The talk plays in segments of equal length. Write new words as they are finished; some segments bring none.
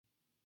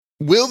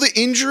Will the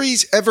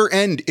injuries ever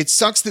end? It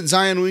sucks that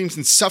Zion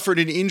Williamson suffered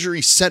an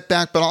injury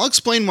setback, but I'll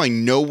explain why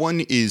no one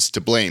is to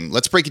blame.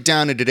 Let's break it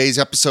down in today's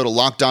episode of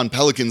Locked On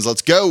Pelicans.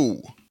 Let's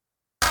go!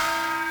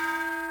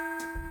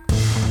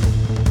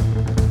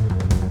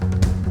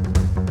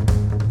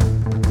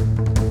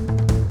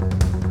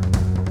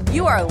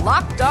 You are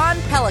Locked On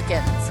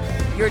Pelicans,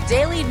 your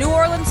daily New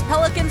Orleans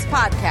Pelicans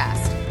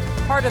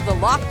podcast, part of the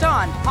Locked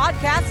On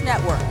Podcast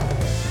Network,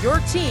 your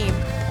team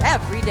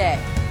every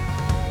day.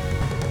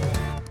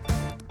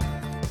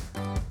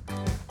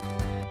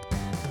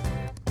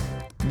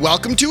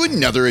 Welcome to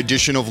another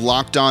edition of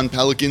Locked On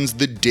Pelicans,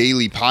 the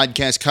daily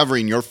podcast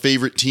covering your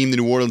favorite team, the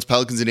New Orleans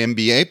Pelicans and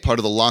NBA, part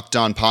of the Locked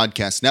On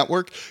Podcast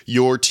Network,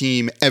 your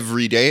team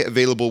every day,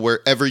 available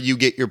wherever you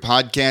get your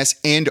podcasts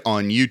and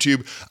on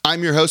YouTube.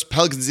 I'm your host,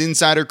 Pelicans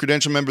Insider,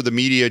 credential member of the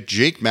media,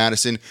 Jake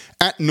Madison,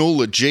 at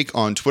NOLA Jake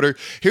on Twitter.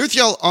 Here with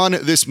y'all on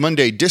this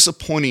Monday,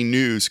 disappointing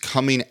news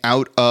coming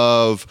out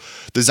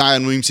of the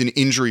Zion Williamson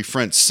injury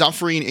front,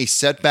 suffering a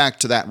setback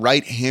to that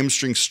right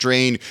hamstring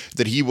strain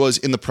that he was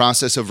in the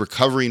process of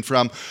recovering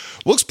from.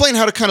 We'll explain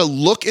how to kind of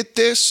look at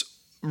this,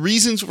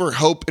 reasons for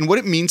hope, and what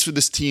it means for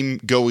this team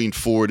going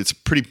forward. It's a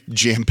pretty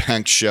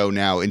jam-packed show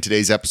now in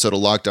today's episode of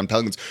Locked On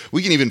Pelicans.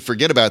 We can even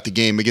forget about the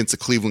game against the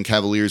Cleveland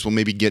Cavaliers. We'll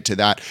maybe get to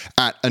that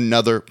at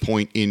another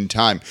point in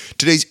time.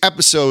 Today's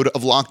episode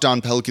of Locked On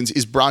Pelicans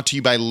is brought to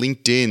you by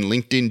LinkedIn.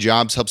 LinkedIn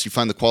Jobs helps you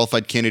find the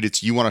qualified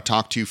candidates you want to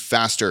talk to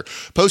faster.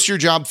 Post your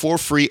job for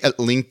free at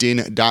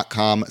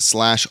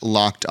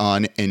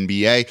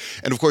linkedin.com/LockedOnNBA.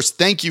 And of course,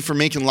 thank you for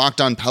making Locked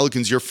On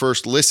Pelicans your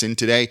first listen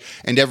today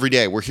and every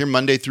day. We're here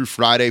Monday through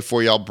Friday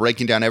for y'all,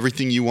 breaking down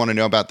everything you want to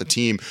know about the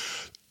team.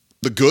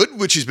 The good,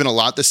 which has been a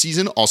lot this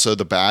season, also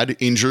the bad,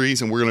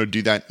 injuries, and we're going to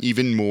do that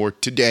even more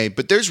today.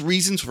 But there's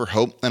reasons for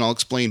hope, and I'll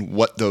explain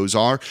what those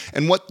are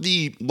and what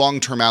the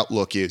long-term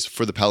outlook is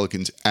for the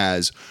Pelicans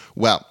as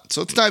well. So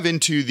let's dive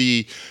into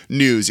the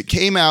news. It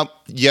came out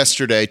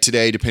yesterday,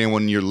 today, depending on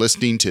when you're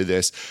listening to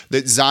this,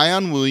 that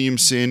Zion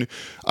Williamson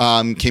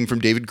came from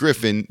David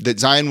Griffin, that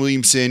Zion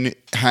Williamson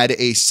had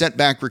a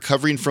setback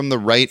recovering from the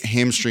right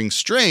hamstring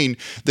strain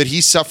that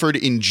he suffered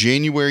in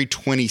January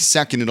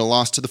 22nd in a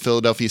loss to the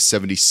Philadelphia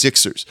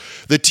 76ers.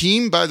 The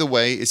team, by the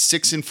way, is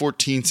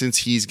 6-14 since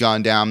he's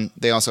gone down.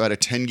 They also had a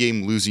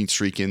 10-game losing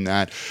streak in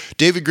that.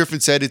 David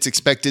Griffin said it's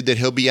expected that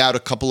he'll be out a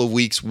couple of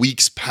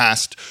weeks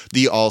past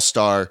the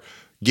All-Star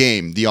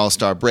game, the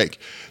All-Star break.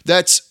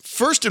 That's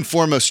first and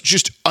foremost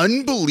just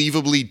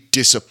unbelievably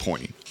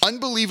disappointing.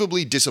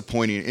 Unbelievably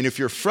disappointing. And if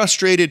you're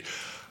frustrated,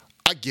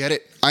 I get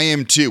it. I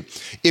am too.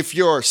 If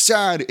you're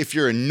sad, if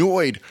you're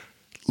annoyed,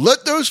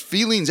 let those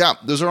feelings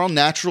out. Those are all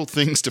natural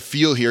things to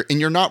feel here.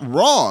 And you're not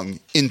wrong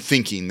in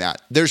thinking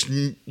that.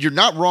 You're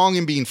not wrong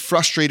in being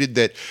frustrated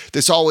that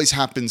this always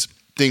happens,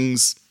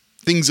 things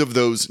of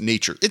those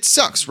nature. It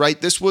sucks, right?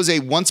 This was a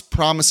once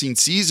promising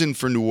season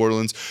for New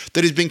Orleans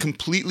that has been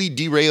completely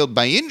derailed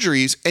by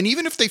injuries. And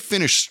even if they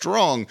finish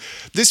strong,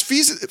 this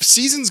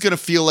season's going to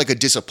feel like a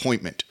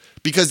disappointment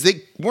because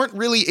they weren't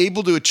really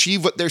able to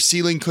achieve what their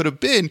ceiling could have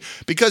been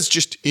because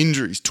just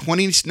injuries.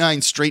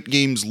 29 straight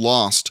games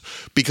lost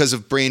because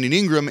of Brandon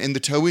Ingram and the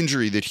toe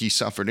injury that he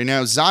suffered. And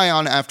now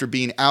Zion, after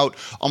being out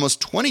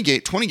almost 20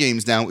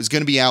 games now, is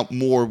going to be out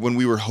more when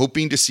we were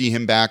hoping to see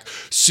him back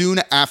soon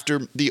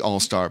after the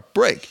All-Star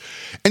break.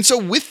 And so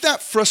with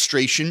that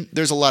frustration,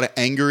 there's a lot of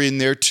anger in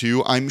there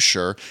too, I'm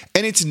sure.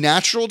 And it's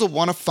natural to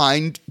want to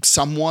find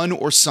someone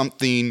or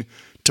something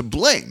to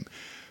blame.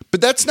 But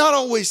that's not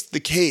always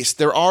the case.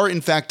 There are, in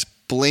fact,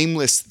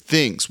 blameless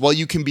things. While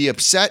you can be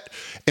upset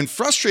and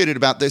frustrated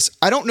about this,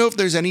 I don't know if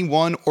there's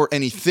anyone or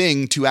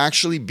anything to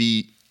actually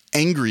be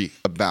angry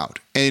about.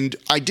 And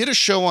I did a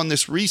show on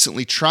this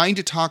recently trying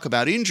to talk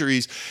about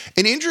injuries,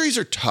 and injuries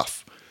are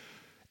tough.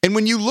 And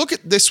when you look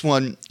at this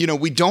one,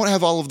 we don't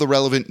have all of the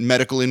relevant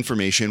medical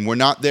information. We're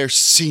not there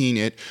seeing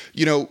it.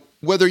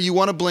 Whether you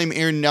want to blame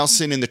Aaron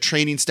Nelson and the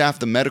training staff,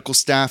 the medical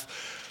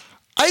staff,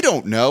 I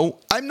don't know.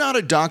 I'm not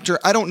a doctor.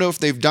 I don't know if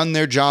they've done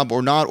their job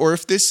or not, or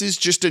if this is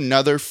just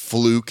another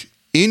fluke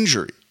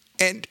injury.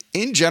 And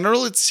in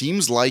general, it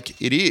seems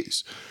like it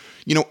is.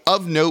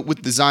 Of note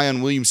with the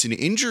Zion Williamson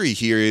injury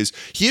here is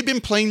he had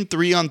been playing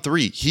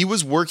 3-on-3. He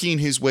was working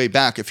his way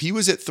back. If he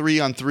was at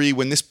 3-on-3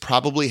 when this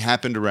probably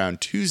happened around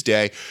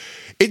Tuesday,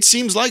 it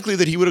seems likely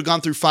that he would have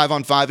gone through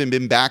 5-on-5 and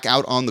been back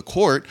out on the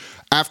court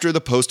after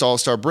the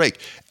post-All-Star break.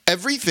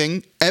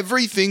 Everything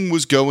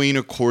was going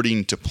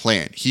according to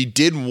plan. He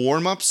did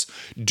warm-ups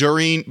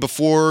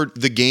before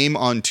the game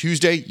on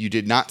Tuesday. You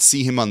did not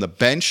see him on the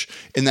bench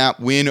in that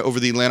win over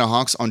the Atlanta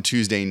Hawks on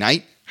Tuesday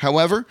night.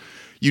 However,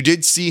 you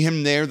did see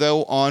him there,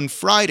 though, on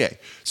Friday.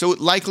 So it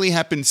likely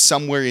happened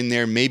somewhere in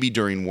there, maybe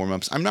during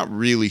warm-ups. I'm not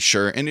really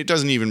sure, and it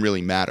doesn't even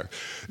really matter.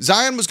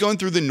 Zion was going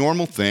through the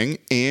normal thing,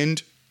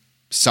 and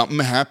something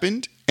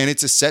happened, and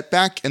it's a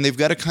setback, and they've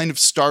got to kind of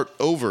start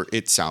over,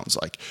 it sounds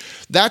like.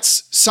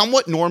 That's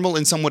somewhat normal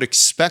and somewhat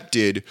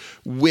expected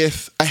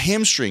with a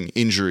hamstring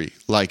injury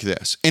like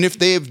this. And if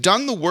they have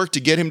done the work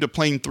to get him to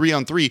playing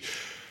 3-on-3,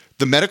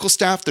 The medical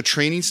staff, the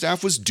training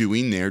staff was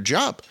doing their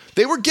job.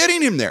 They were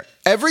getting him there.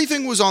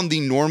 Everything was on the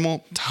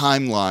normal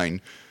timeline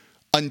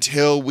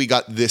until we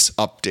got this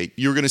update.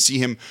 You're going to see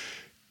him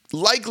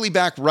likely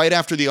back right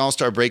after the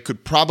All-Star break.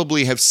 Could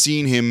probably have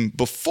seen him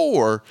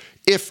before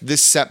if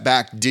this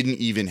setback didn't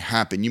even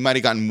happen. You might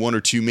have gotten 1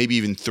 or 2, maybe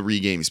even 3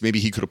 games. Maybe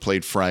he could have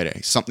played Friday,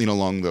 something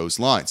along those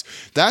lines.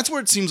 That's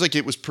where it seems like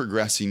it was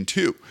progressing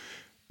to.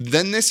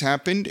 Then this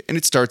happened, and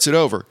it starts it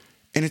over,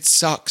 and it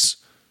sucks.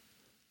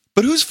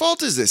 But whose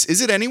fault is this?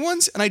 Is it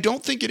anyone's? And I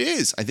don't think it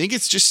is. I think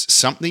it's just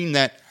something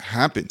that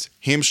happens.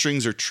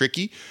 Hamstrings are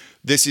tricky.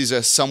 This is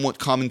a somewhat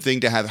common thing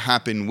to have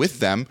happen with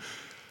them.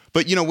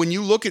 But, when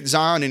you look at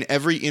Zion in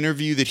every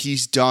interview that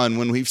he's done,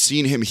 when we've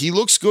seen him, he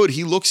looks good.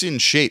 He looks in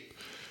shape.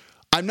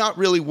 I'm not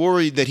really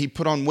worried that he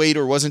put on weight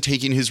or wasn't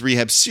taking his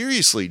rehab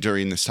seriously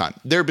during this time.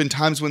 There have been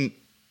times when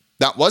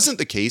that wasn't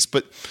the case,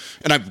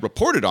 and I've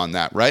reported on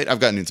that, right? I've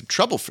gotten into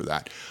trouble for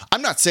that.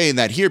 I'm not saying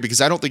that here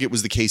because I don't think it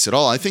was the case at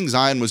all. I think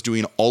Zion was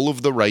doing all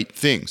of the right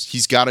things.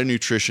 He's got a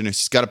nutritionist.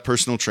 He's got a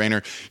personal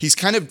trainer. He's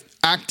kind of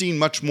acting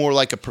much more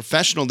like a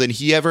professional than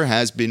he ever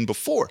has been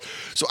before.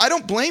 So I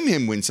don't blame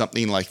him when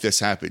something like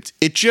this happens.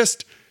 It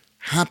just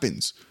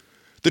happens.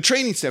 The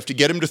training staff to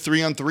get him to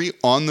 3-on-3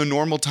 on the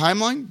normal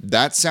timeline,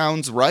 that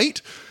sounds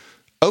right.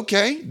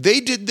 Okay, they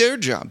did their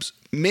jobs.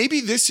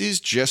 Maybe this is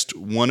just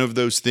one of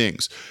those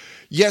things.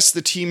 Yes,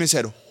 the team has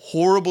had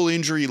horrible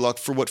injury luck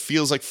for what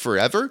feels like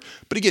forever,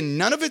 but again,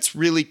 none of it's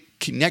really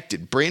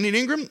connected. Brandon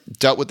Ingram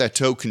dealt with that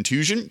toe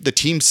contusion. The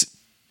team's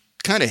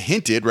kind of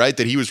hinted, right,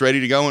 that he was ready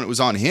to go and it was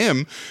on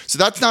him. So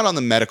that's not on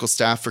the medical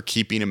staff for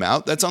keeping him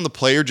out. That's on the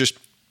player just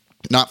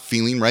not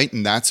feeling right,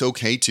 and that's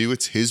okay too.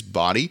 It's his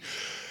body.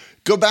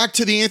 Go back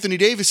to the Anthony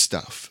Davis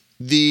stuff.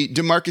 The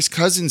DeMarcus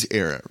Cousins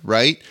era,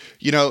 right?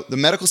 The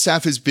medical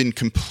staff has been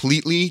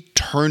completely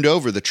turned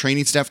over. The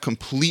training staff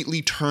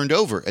completely turned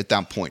over at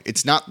that point.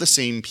 It's not the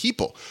same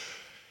people.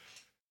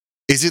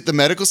 Is it the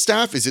medical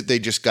staff? Is it they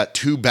just got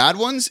 2 bad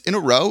ones in a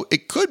row?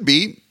 It could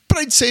be, but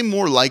I'd say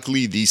more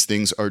likely these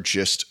things are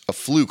just a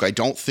fluke. I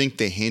don't think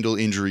they handle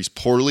injuries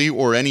poorly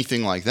or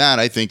anything like that.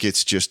 I think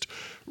it's just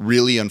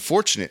really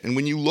unfortunate. And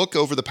when you look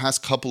over the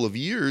past couple of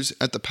years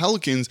at the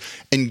Pelicans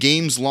and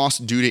games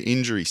lost due to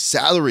injury,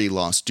 salary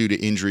lost due to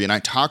injury, and I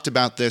talked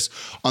about this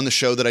on the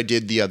show that I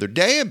did the other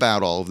day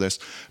about all of this,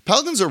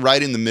 Pelicans are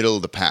right in the middle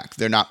of the pack.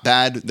 They're not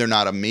bad. They're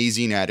not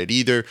amazing at it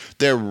either.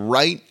 They're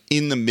right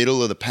in the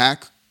middle of the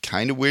pack,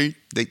 kind of where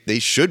they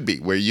should be,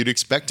 where you'd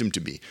expect them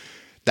to be.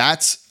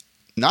 That's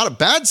not a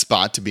bad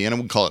spot to be in. I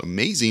wouldn't call it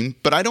amazing,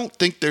 but I don't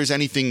think there's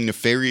anything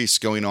nefarious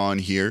going on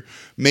here.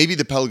 Maybe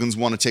the Pelicans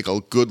want to take a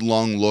good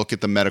long look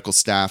at the medical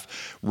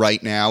staff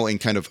right now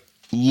and kind of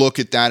look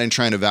at that and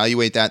try and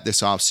evaluate that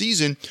this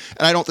offseason.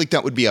 And I don't think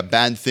that would be a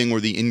bad thing or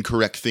the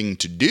incorrect thing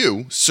to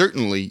do.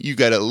 Certainly, you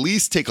got to at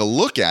least take a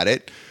look at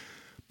it.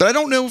 But I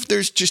don't know if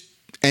there's just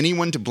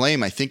anyone to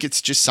blame. I think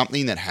it's just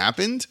something that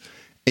happened.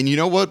 And you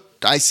know what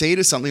I say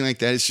to something like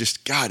that is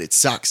just, God, it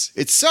sucks.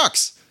 It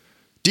sucks.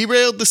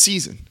 Derailed the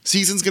season.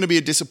 Season's going to be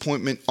a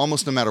disappointment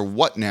almost no matter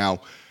what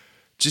now.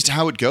 Just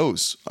how it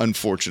goes,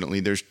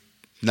 unfortunately. There's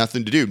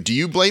nothing to do. Do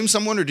you blame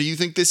someone or do you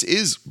think this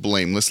is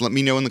blameless? Let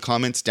me know in the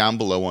comments down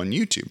below on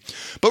YouTube.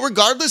 But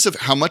regardless of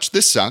how much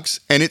this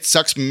sucks, and it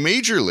sucks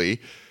majorly,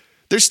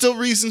 there's still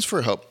reasons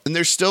for hope. And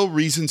there's still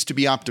reasons to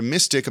be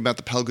optimistic about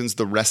the Pelicans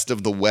the rest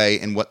of the way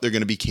and what they're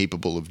going to be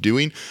capable of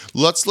doing.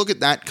 Let's look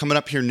at that coming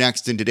up here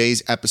next in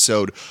today's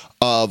episode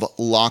of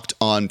Locked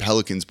On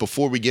Pelicans.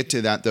 Before we get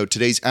to that, though,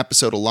 today's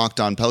episode of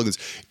Locked On Pelicans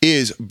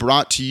is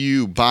brought to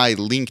you by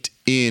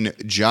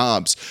LinkedIn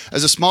Jobs.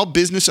 As a small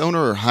business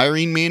owner or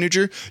hiring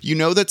manager, you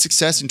know that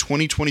success in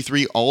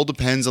 2023 all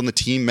depends on the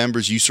team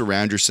members you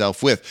surround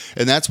yourself with.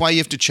 And that's why you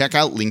have to check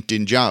out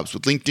LinkedIn Jobs.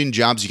 With LinkedIn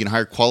Jobs, you can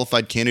hire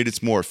qualified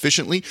candidates more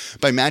efficiently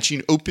by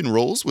matching open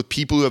roles with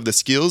people who have the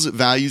skills,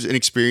 values, and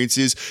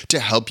experiences to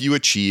help you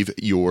achieve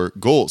your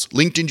goals.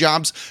 LinkedIn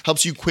Jobs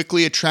helps you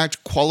quickly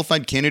attract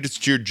qualified candidates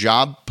to your job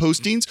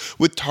postings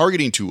with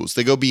targeting tools.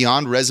 They go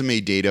beyond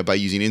resume data by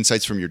using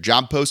insights from your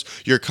job post,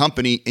 your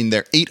company, and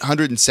their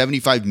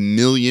 875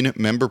 million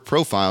member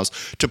profiles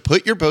to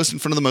put your post in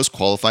front of the most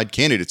qualified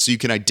candidates. So you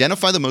can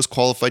identify the most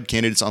qualified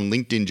candidates on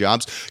LinkedIn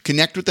Jobs,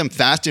 connect with them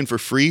fast and for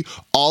free,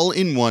 all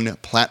in one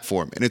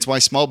platform. And it's why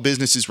small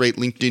businesses rate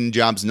LinkedIn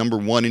Jobs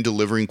 #1 in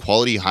delivering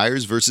quality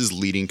hires versus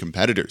leading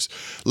competitors.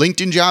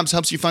 LinkedIn Jobs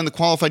helps you find the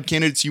qualified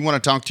candidates you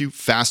want to talk to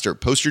faster.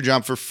 Post your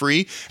job for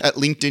free at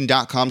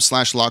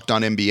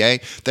linkedin.com/LockedOnNBA.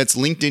 That's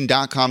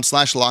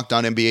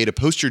linkedin.com/LockedOnNBA to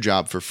post your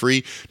job for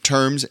free.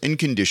 Terms and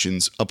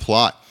conditions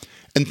apply.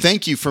 And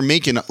thank you for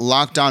making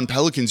Locked On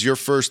Pelicans your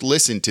first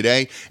listen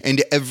today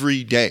and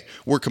every day.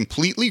 We're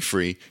completely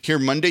free here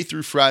Monday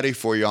through Friday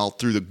for y'all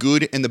through the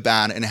good and the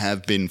bad and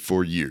have been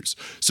for years.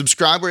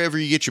 Subscribe wherever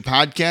you get your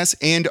podcasts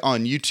and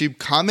on YouTube.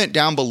 Comment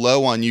down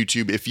below on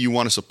YouTube if you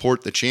want to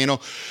support the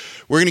channel.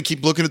 We're going to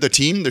keep looking at the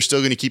team. They're still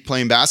going to keep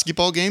playing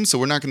basketball games, so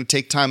we're not going to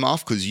take time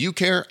off because you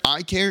care,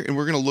 I care, and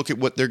we're going to look at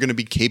what they're going to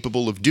be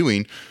capable of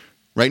doing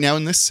right now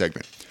in this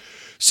segment.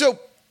 So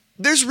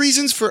there's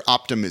reasons for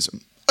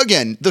optimism.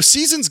 again, the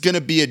season's going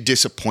to be a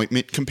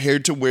disappointment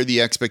compared to where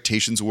the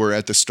expectations were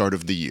at the start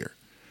of the year.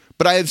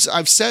 But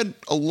I've said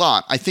a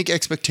lot. I think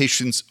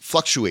expectations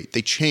fluctuate.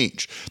 They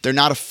change. They're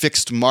not a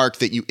fixed mark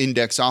that you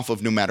index off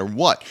of no matter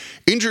what.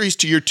 Injuries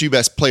to your two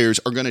best players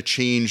are going to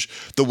change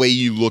the way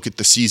you look at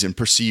the season,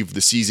 perceive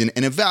the season,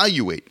 and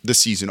evaluate the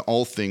season,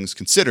 all things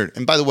considered.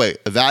 And by the way,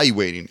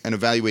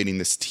 evaluating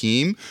this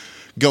team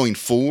going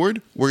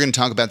forward, we're going to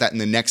talk about that in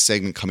the next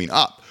segment coming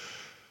up.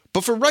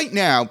 But for right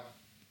now,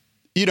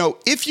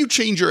 if you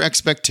change your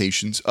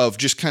expectations of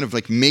just kind of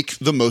like make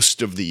the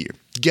most of the year,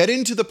 get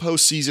into the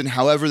postseason,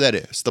 however that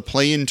is, the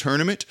play-in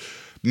tournament,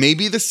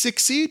 maybe the 6th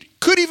seed,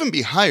 could even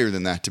be higher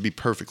than that, to be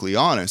perfectly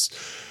honest.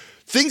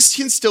 Things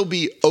can still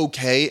be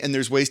okay, and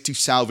there's ways to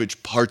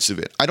salvage parts of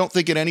it. I don't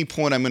think at any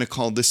point I'm going to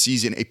call this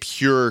season a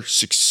pure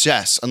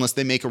success unless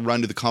they make a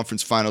run to the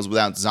conference finals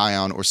without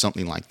Zion or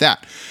something like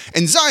that.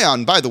 And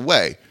Zion, by the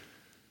way,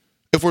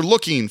 if we're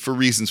looking for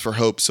reasons for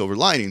hope, silver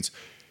linings,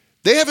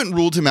 they haven't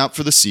ruled him out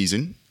for the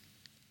season.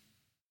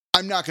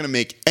 I'm not going to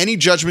make any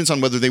judgments on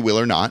whether they will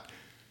or not,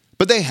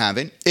 but they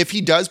haven't. If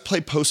he does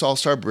play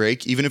post-All-Star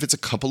break, even if it's a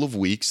couple of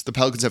weeks, the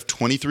Pelicans have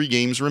 23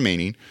 games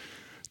remaining.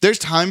 There's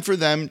time for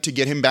them to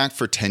get him back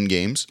for 10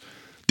 games.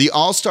 The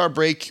All-Star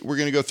break, we're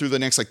going to go through the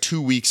next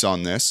 2 weeks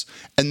on this.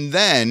 And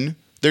then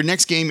their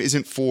next game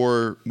isn't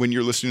for, when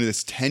you're listening to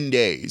this, 10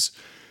 days.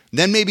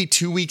 Then maybe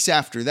 2 weeks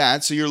after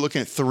that. So you're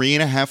looking at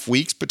 3.5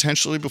 weeks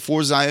potentially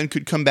before Zion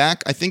could come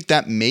back. I think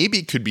that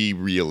maybe could be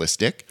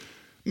realistic.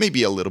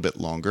 Maybe a little bit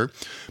longer.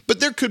 But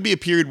there could be a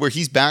period where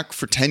he's back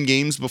for 10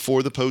 games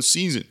before the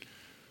postseason.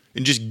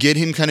 And just get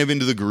him kind of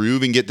into the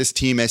groove and get this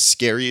team as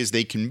scary as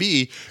they can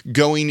be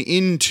going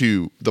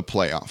into the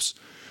playoffs.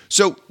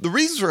 So the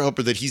reasons for hope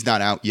are that he's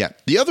not out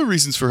yet. The other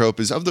reasons for hope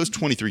is of those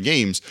 23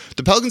 games,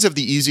 the Pelicans have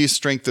the easiest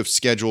strength of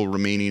schedule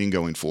remaining and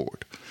going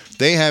forward.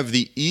 They have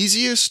the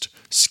easiest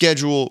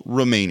schedule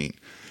remaining.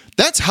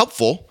 That's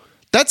helpful.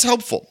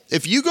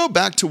 If you go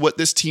back to what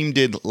this team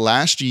did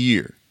last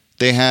year,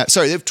 they have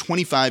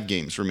 25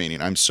 games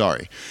remaining. And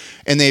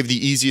they have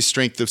the easiest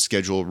strength of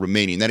schedule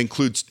remaining. That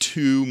includes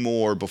 2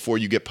 more before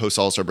you get post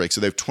All-Star break.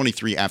 So they have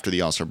 23 after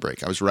the All-Star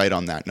break. I was right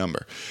on that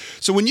number.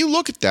 So when you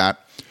look at that,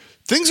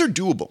 things are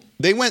doable.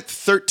 They went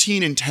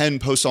 13-10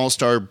 post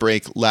All-Star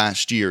break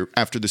last year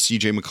after the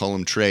CJ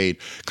McCollum trade,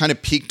 kind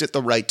of peaked at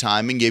the right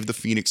time and gave the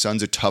Phoenix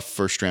Suns a tough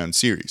first-round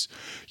series.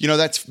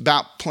 That's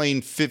about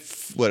playing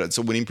it's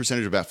a winning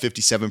percentage of about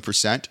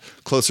 57%,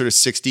 closer to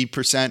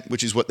 60%,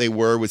 which is what they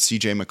were with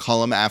CJ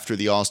McCollum after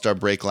the All-Star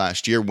break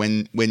last year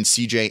when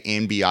CJ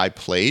and BI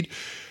played.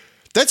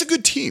 That's a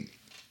good team.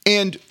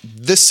 And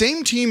the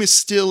same team is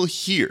still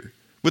here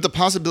with the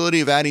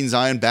possibility of adding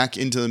Zion back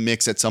into the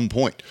mix at some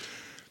point.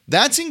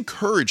 That's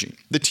encouraging.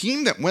 The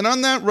team that went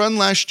on that run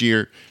last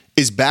year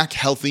is back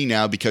healthy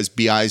now because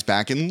BI is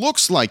back and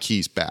looks like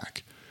he's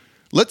back.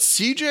 Let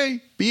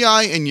CJ,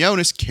 BI, and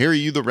Jonas carry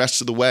you the rest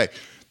of the way.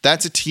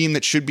 That's a team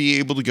that should be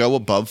able to go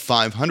above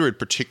 500,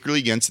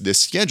 particularly against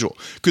this schedule.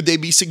 Could they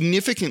be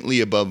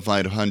significantly above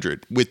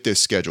 500 with this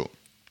schedule?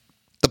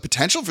 The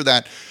potential for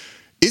that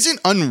isn't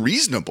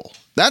unreasonable.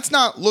 That's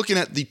not looking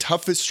at the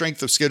toughest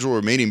strength of schedule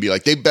remaining and be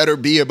like, they better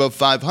be above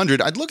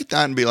 500. I'd look at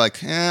that and be like,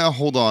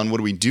 hold on, what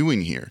are we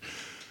doing here?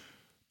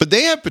 But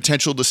they have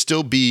potential to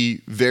still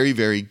be very,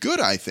 very good,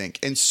 I think.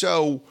 And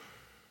so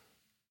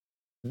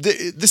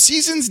the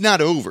season's not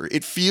over.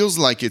 It feels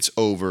like it's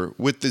over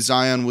with the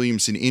Zion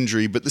Williamson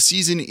injury, but the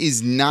season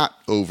is not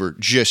over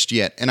just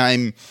yet. And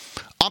I'm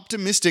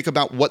optimistic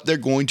about what they're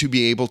going to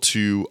be able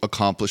to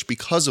accomplish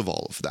because of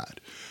all of that.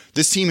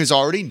 This team has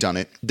already done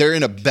it. They're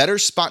in a better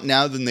spot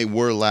now than they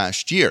were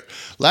last year.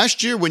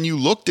 Last year, when you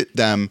looked at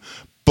them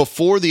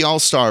before the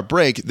All-Star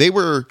break, they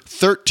were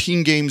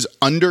 13 games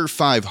under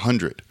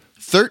 500.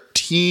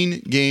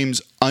 13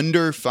 games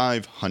under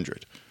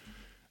 500.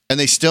 And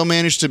they still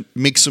managed to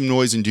make some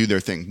noise and do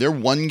their thing. They're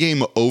 1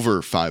 game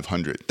over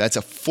 500. That's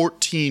a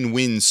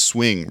 14-win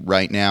swing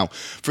right now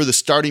for the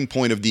starting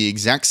point of the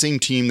exact same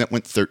team that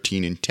went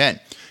 13-10.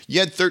 You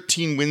had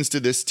 13 wins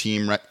to this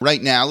team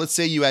right now. Let's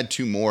say you add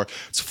 2 more.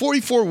 It's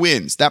 44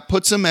 wins. That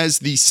puts them as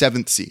the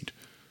 7th seed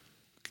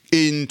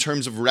in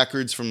terms of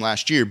records from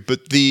last year.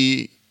 But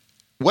the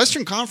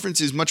Western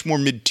Conference is much more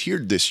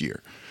mid-tiered this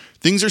year.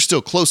 Things are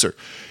still closer.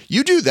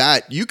 You do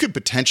that, you could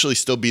potentially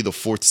still be the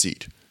 4th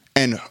seed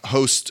and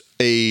host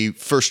a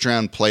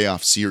first-round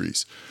playoff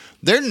series.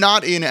 They're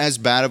not in as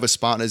bad of a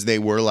spot as they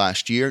were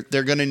last year.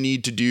 They're going to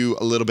need to do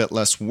a little bit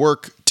less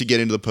work to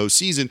get into the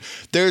postseason.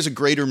 There's a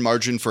greater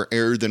margin for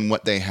error than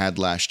what they had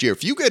last year.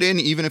 If you get in,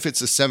 even if it's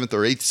the 7th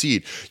or 8th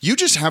seed, you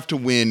just have to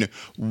win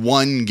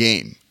 1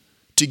 game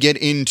to get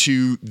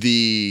into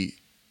the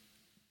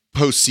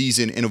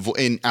postseason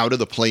and out of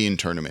the play-in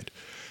tournament.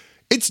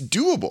 It's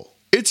doable.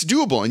 It's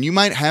doable, and you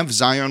might have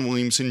Zion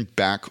Williamson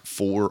back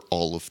for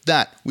all of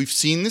that. We've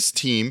seen this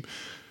team,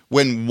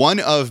 when one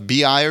of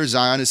BI or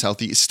Zion is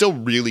healthy, is still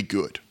really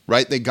good,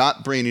 right? They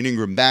got Brandon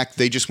Ingram back.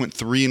 They just went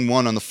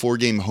 3-1 on the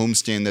 4-game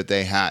homestand that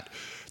they had.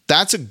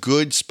 That's a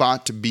good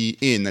spot to be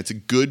in. That's a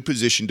good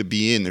position to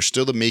be in. There's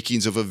still the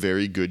makings of a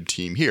very good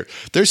team here.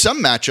 There's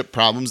some matchup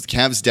problems. The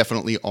Cavs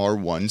definitely are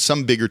one.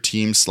 Some bigger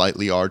teams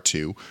slightly are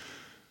too.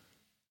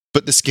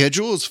 But the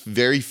schedule is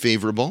very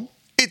favorable.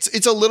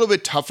 It's a little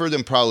bit tougher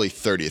than probably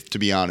 30th, to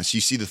be honest.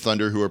 You see the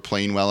Thunder, who are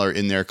playing well, are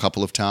in there a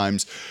couple of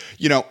times.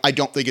 I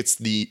don't think it's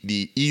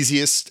the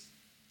easiest,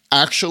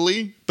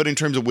 actually, but in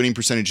terms of winning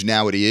percentage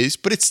now it is.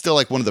 But it's still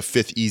like one of the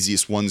 5th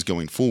easiest ones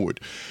going forward.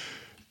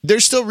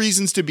 There's still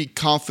reasons to be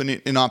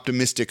confident and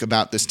optimistic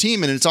about this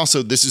team, and it's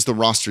also, this is the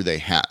roster they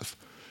have.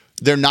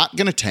 They're not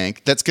going to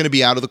tank. That's going to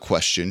be out of the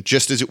question,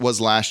 just as it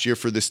was last year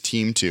for this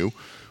team too,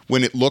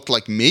 when it looked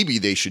like maybe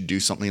they should do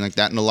something like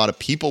that, and a lot of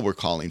people were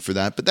calling for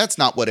that, but that's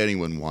not what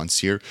anyone wants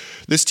here.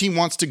 This team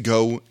wants to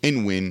go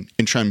and win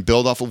and try and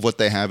build off of what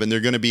they have, and they're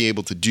going to be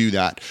able to do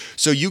that.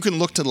 So you can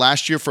look to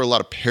last year for a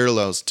lot of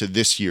parallels to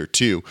this year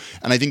too,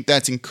 and I think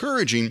that's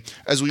encouraging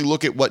as we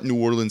look at what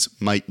New Orleans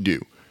might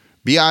do.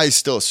 B.I. is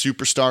still a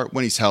superstar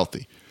when he's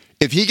healthy.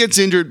 If he gets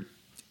injured,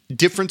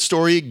 different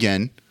story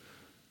again,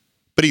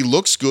 but he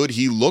looks good.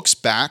 He looks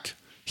back.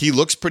 He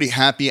looks pretty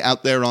happy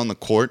out there on the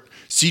court.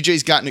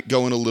 CJ's gotten it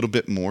going a little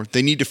bit more.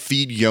 They need to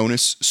feed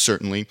Jonas,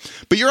 certainly.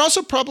 But you're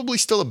also probably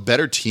still a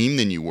better team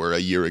than you were a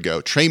year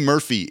ago. Trey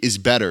Murphy is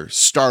better,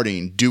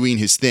 starting, doing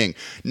his thing,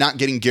 not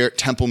getting Garrett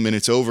Temple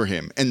minutes over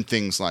him, and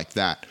things like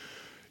that.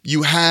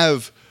 You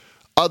have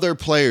other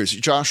players,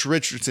 Josh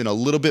Richardson, a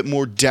little bit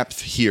more depth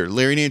here.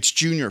 Larry Nance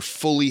Jr.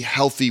 fully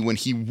healthy when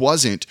he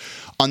wasn't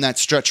on that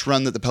stretch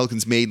run that the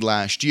Pelicans made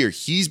last year.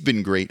 He's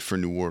been great for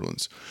New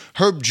Orleans.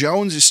 Herb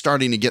Jones is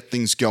starting to get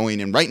things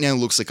going, and right now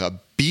looks like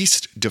a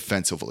beast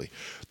defensively.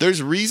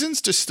 There's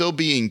reasons to still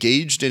be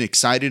engaged and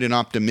excited and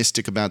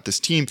optimistic about this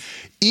team,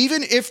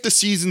 even if the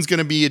season's going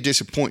to be a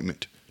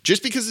disappointment.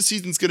 Just because the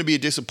season's going to be a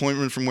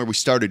disappointment from where we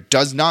started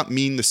does not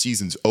mean the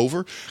season's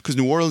over, because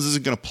New Orleans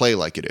isn't going to play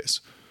like it is.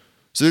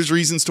 So there's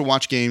reasons to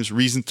watch games,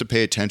 reasons to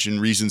pay attention,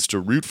 reasons to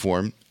root for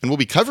them, and we'll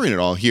be covering it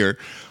all here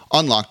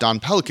on Locked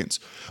On Pelicans.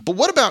 But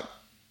what about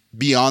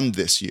beyond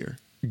this year,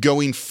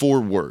 going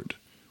forward,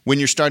 when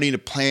you're starting to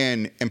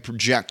plan and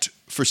project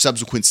for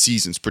subsequent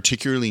seasons,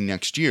 particularly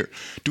next year?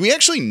 Do we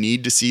actually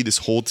need to see this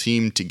whole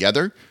team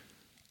together?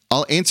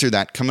 I'll answer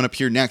that coming up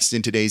here next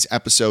in today's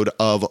episode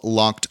of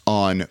Locked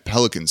On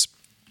Pelicans.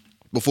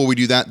 Before we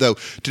do that, though,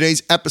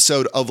 today's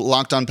episode of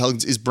Locked On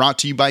Pelicans is brought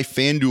to you by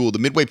FanDuel. The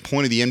midway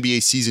point of the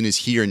NBA season is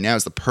here, and now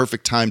is the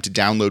perfect time to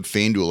download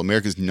FanDuel,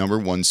 America's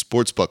 #1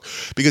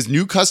 sportsbook, because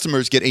new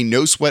customers get a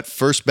no-sweat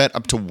first bet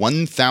up to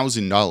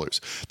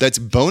 $1,000. That's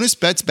bonus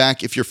bets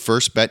back if your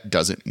first bet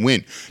doesn't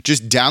win.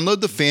 Just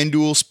download the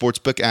FanDuel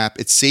Sportsbook app.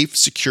 It's safe,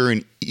 secure,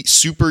 and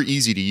super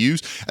easy to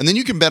use, and then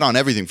you can bet on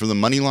everything from the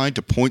money line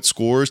to point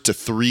scores to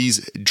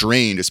threes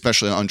drained,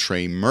 especially on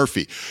Trey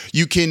Murphy.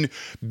 You can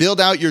build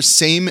out your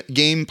same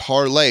game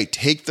parlay,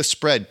 take the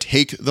spread,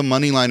 take the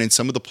money line, and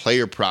some of the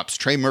player props.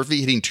 Trey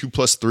Murphy hitting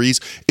 2+ threes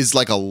is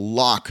like a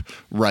lock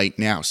right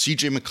now.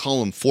 CJ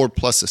McCollum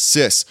 4+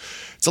 assists.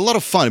 It's a lot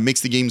of fun. It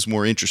makes the games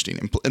more interesting.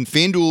 And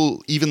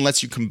FanDuel even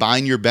lets you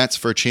combine your bets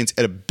for a chance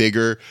at a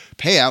bigger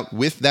payout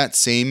with that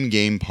same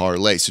game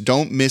parlay. So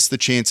don't miss the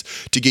chance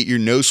to get your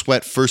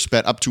no-sweat first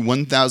bet up to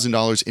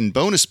 $1,000 in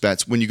bonus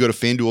bets when you go to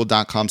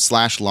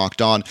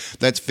FanDuel.com/lockedon.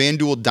 That's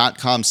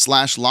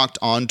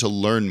FanDuel.com/lockedon to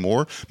learn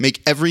more.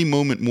 Make every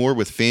moment more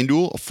with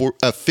FanDuel,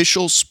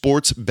 official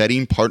sports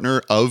betting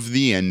partner of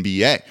the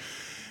NBA.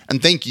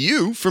 And thank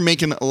you for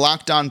making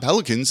Locked On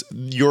Pelicans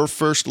your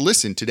first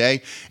listen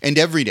today and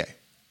every day.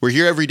 We're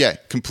here every day,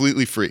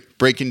 completely free,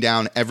 breaking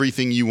down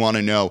everything you want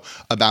to know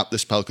about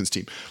this Pelicans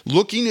team.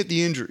 Looking at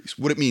the injuries,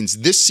 what it means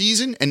this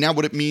season, and now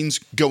what it means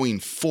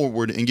going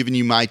forward, and giving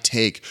you my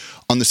take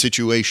on the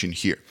situation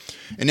here.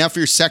 And now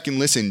for your second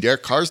listen,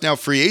 Derek Carr's now a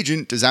free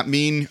agent. Does that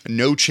mean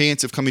no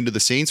chance of coming to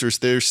the Saints, or is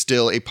there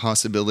still a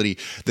possibility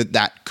that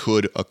that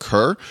could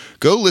occur?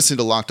 Go listen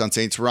to Locked On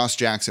Saints. Ross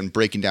Jackson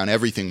breaking down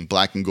everything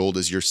black and gold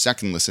as your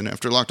second listen,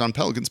 after Locked On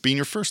Pelicans being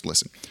your first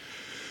listen.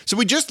 So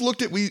we've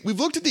looked at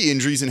the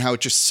injuries and how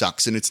it just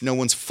sucks, and it's no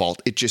one's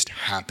fault. It just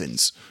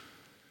happens.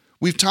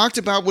 We've talked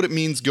about what it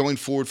means going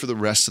forward for the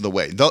rest of the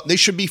way. They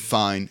should be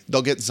fine.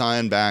 They'll get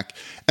Zion back,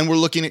 and we're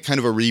looking at kind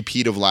of a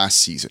repeat of last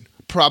season.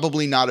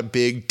 Probably not a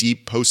big,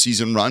 deep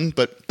postseason run,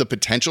 but the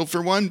potential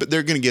for one, but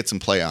they're going to get some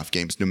playoff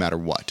games no matter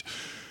what.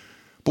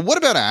 But what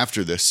about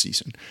after this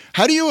season?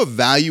 How do you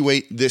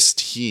evaluate this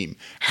team?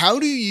 How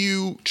do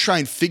you try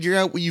and figure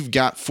out what you've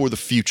got for the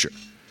future?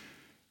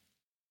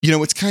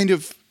 It's kind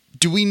of,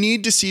 do we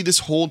need to see this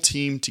whole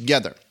team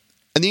together?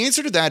 And the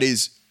answer to that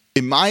is,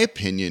 in my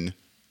opinion,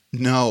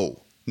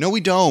 no. No, we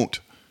don't.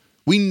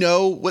 We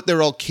know what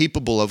they're all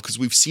capable of because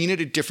we've seen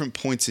it at different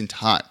points in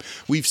time.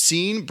 We've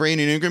seen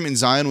Brandon Ingram and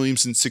Zion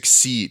Williamson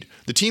succeed.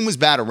 The team was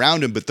bad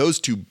around him, but those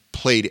two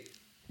played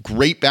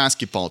great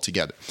basketball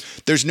together.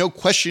 There's no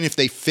question if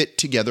they fit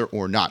together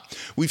or not.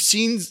 We've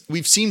seen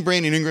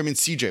Brandon Ingram and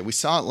CJ. We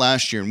saw it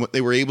last year and what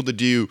they were able to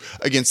do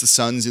against the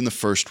Suns in the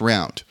first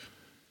round.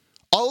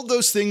 All of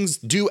those things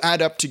do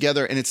add up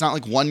together, and it's not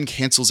like one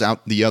cancels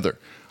out the other.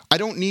 I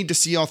don't need to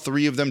see all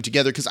three of them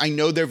together because I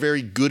know they're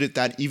very good at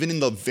that, even in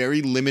the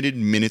very limited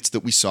minutes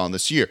that we saw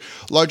this year.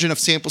 Large enough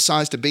sample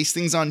size to base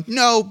things on?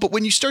 No, but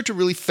when you start to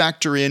really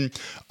factor in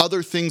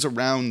other things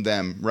around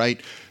them, right?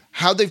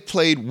 How they've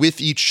played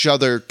with each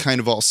other kind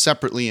of all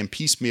separately and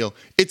piecemeal,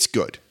 it's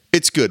good.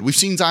 It's good. We've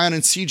seen Zion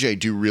and CJ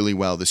do really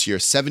well this year.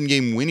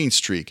 7-game winning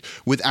streak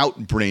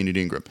without Brandon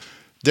Ingram.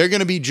 They're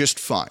going to be just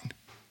fine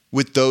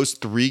with those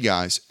three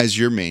guys as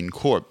your main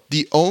core.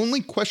 The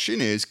only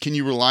question is, can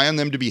you rely on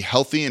them to be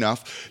healthy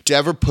enough to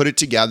ever put it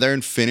together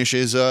and finish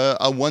as a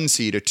 1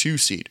 seed, a 2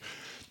 seed?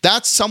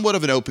 That's somewhat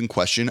of an open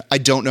question. I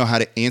don't know how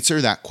to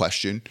answer that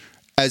question.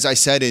 As I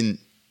said in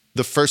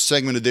the first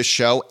segment of this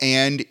show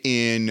and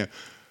in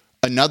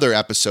another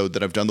episode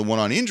that I've done, the one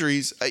on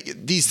injuries,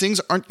 these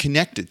things aren't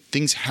connected.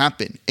 Things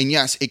happen. And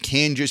yes, it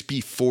can just be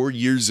 4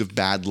 years of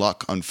bad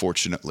luck,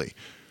 unfortunately.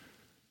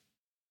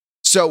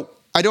 So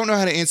I don't know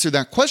how to answer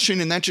that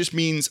question, and that just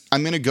means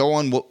I'm going to go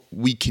on what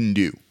we can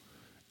do.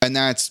 And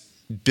that's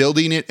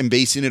building it and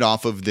basing it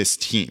off of this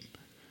team.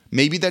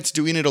 Maybe that's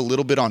doing it a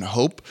little bit on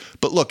hope,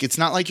 but look, it's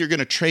not like you're going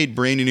to trade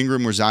Brandon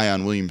Ingram or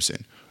Zion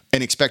Williamson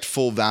and expect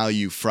full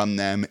value from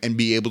them and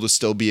be able to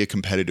still be a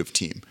competitive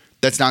team.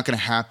 That's not going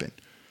to happen.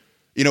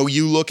 You know,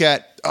 you look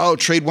at,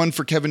 trade one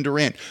for Kevin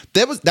Durant.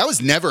 That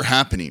was never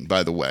happening,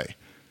 by the way.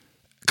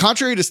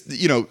 Contrary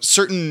to,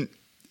 certain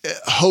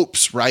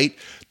hopes, right?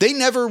 They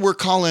never were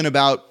calling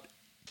about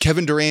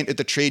Kevin Durant at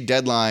the trade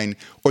deadline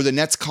or the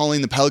Nets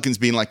calling the Pelicans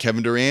being like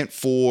Kevin Durant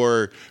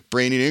for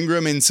Brandon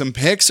Ingram and some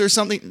picks or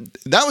something.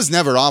 That was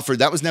never offered.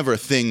 That was never a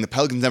thing. The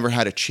Pelicans never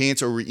had a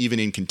chance or were even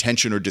in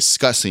contention or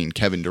discussing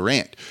Kevin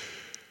Durant.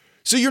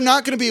 So you're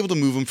not going to be able to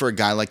move him for a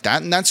guy like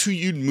that, and that's who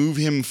you'd move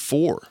him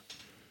for.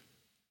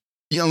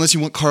 Unless you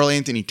want Karl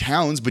Anthony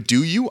Towns, but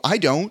do you? I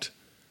don't.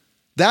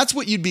 That's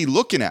what you'd be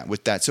looking at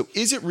with that. So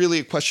is it really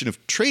a question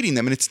of trading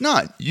them? And it's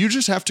not. You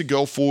just have to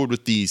go forward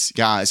with these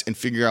guys and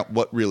figure out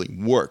what really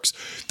works.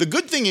 The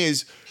good thing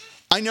is,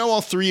 I know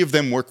all three of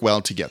them work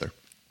well together.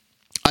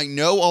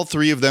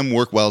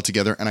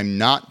 And I'm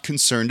not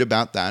concerned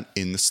about that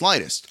in the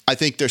slightest. I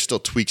think there's still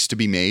tweaks to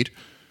be made.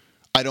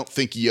 I don't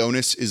think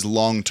Jonas is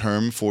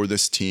long-term for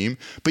this team,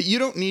 but you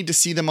don't need to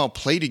see them all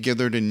play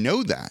together to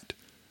know that.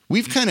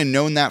 We've kind of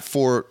known that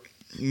for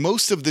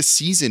most of the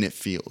season, it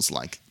feels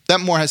like. That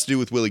more has to do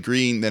with Willie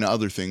Green than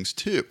other things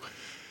too.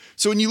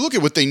 So when you look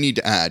at what they need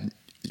to add,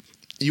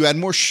 you add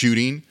more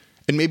shooting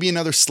and maybe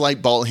another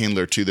slight ball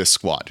handler to this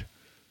squad.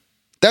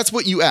 That's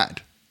what you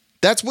add.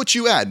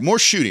 More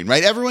shooting,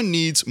 right? Everyone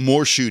needs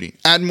more shooting.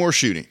 Add more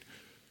shooting.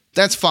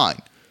 That's fine.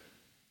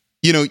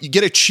 You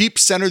get a cheap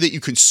center that you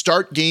can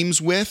start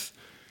games with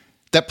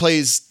that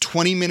plays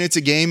 20 minutes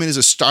a game and is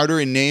a starter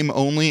in name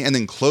only, and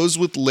then close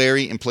with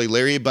Larry and play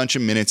Larry a bunch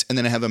of minutes, and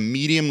then have a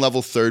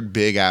medium-level third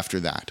big after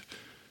that.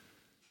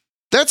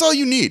 That's all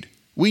you need.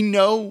 We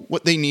know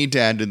what they need to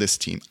add to this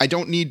team. I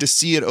don't need to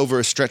see it over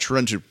a stretch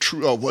run to,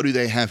 what do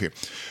they have here?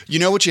 You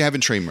know what you have in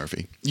Trey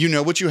Murphy. You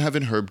know what you have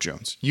in Herb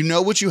Jones. You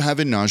know what you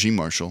have in Najee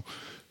Marshall.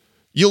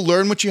 You'll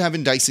learn what you have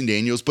in Dyson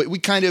Daniels, but we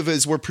kind of,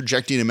 as we're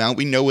projecting him out,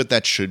 we know what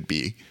that should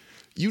be.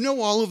 You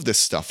know all of this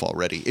stuff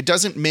already. It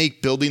doesn't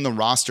make building the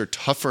roster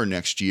tougher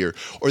next year,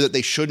 or that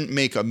they shouldn't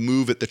make a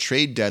move at the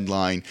trade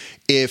deadline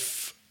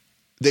if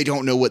they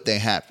don't know what they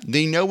have.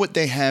 They know what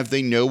they have.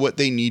 They know what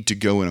they need to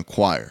go and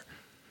acquire.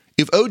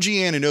 If OG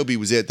Anunoby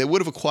was it, they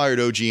would have acquired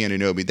OG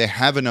Anunoby. They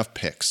have enough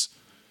picks.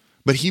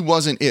 But he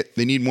wasn't it.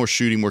 They need more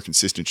shooting, more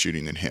consistent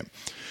shooting than him.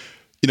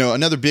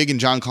 Another big in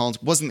John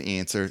Collins wasn't the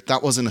answer.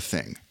 That wasn't a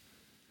thing.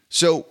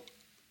 So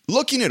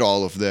looking at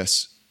all of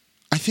this,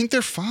 I think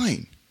they're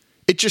fine.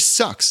 It just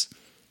sucks.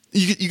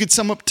 You could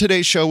sum up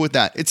today's show with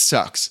that. It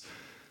sucks.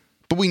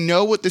 But we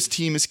know what this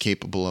team is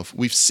capable of.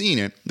 We've seen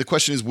it. The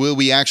question is, will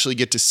we actually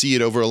get to see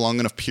it over a long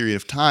enough period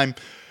of time?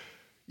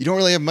 You don't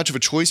really have much of a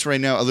choice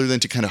right now other than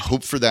to kind of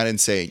hope for that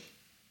and say,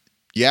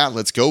 yeah,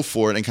 let's go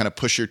for it, and kind of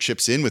push your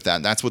chips in with that.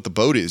 And that's what the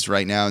boat is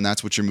right now, and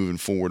that's what you're moving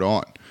forward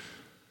on.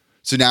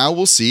 So now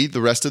we'll see. The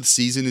rest of the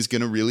season is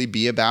going to really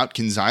be about,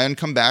 can Zion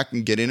come back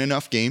and get in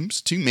enough games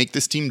to make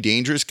this team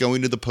dangerous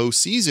going to the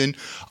postseason,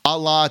 a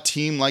la a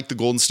team like the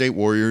Golden State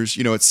Warriors,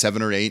 at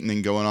 7 or 8 and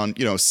then going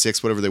on,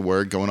 6, whatever they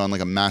were, going on like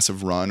a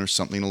massive run or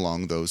something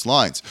along those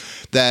lines.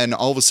 Then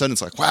all of a sudden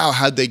it's like, wow,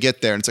 how'd they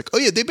get there? And it's like, oh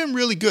yeah, they've been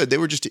really good. They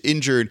were just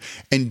injured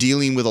and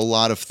dealing with a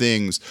lot of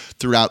things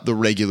throughout the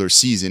regular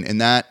season.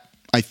 And that,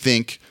 I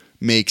think,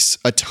 makes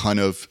a ton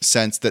of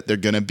sense that they're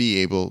going to be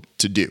able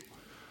to do.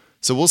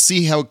 So we'll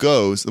see how it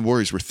goes. The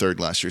Warriors were third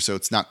last year, so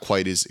it's not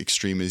quite as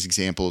extreme as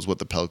example as what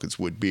the Pelicans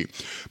would be.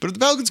 But if the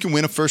Pelicans can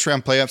win a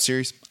first-round playoff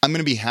series, I'm going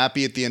to be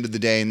happy at the end of the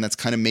day, and that's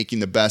kind of making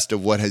the best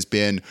of what has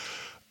been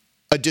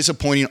a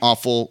disappointing,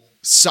 awful,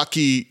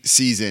 sucky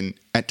season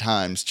at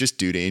times just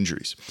due to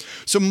injuries.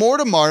 So more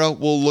tomorrow.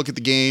 We'll look at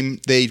the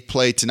game they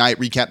play tonight,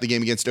 recap the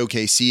game against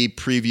OKC,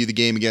 preview the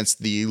game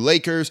against the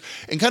Lakers,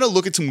 and kind of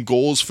look at some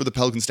goals for the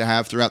Pelicans to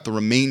have throughout the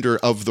remainder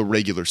of the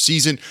regular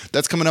season.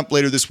 That's coming up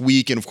later this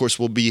week, and of course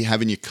we'll be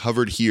having you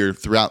covered here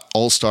throughout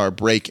All-Star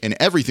break and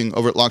everything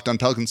over at Locked On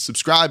Pelicans.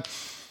 Subscribe,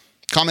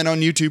 comment on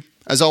YouTube,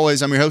 As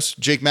always, I'm your host,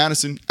 Jake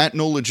Madison, at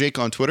NOLA Jake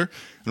on Twitter,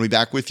 and we'll be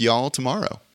back with y'all tomorrow.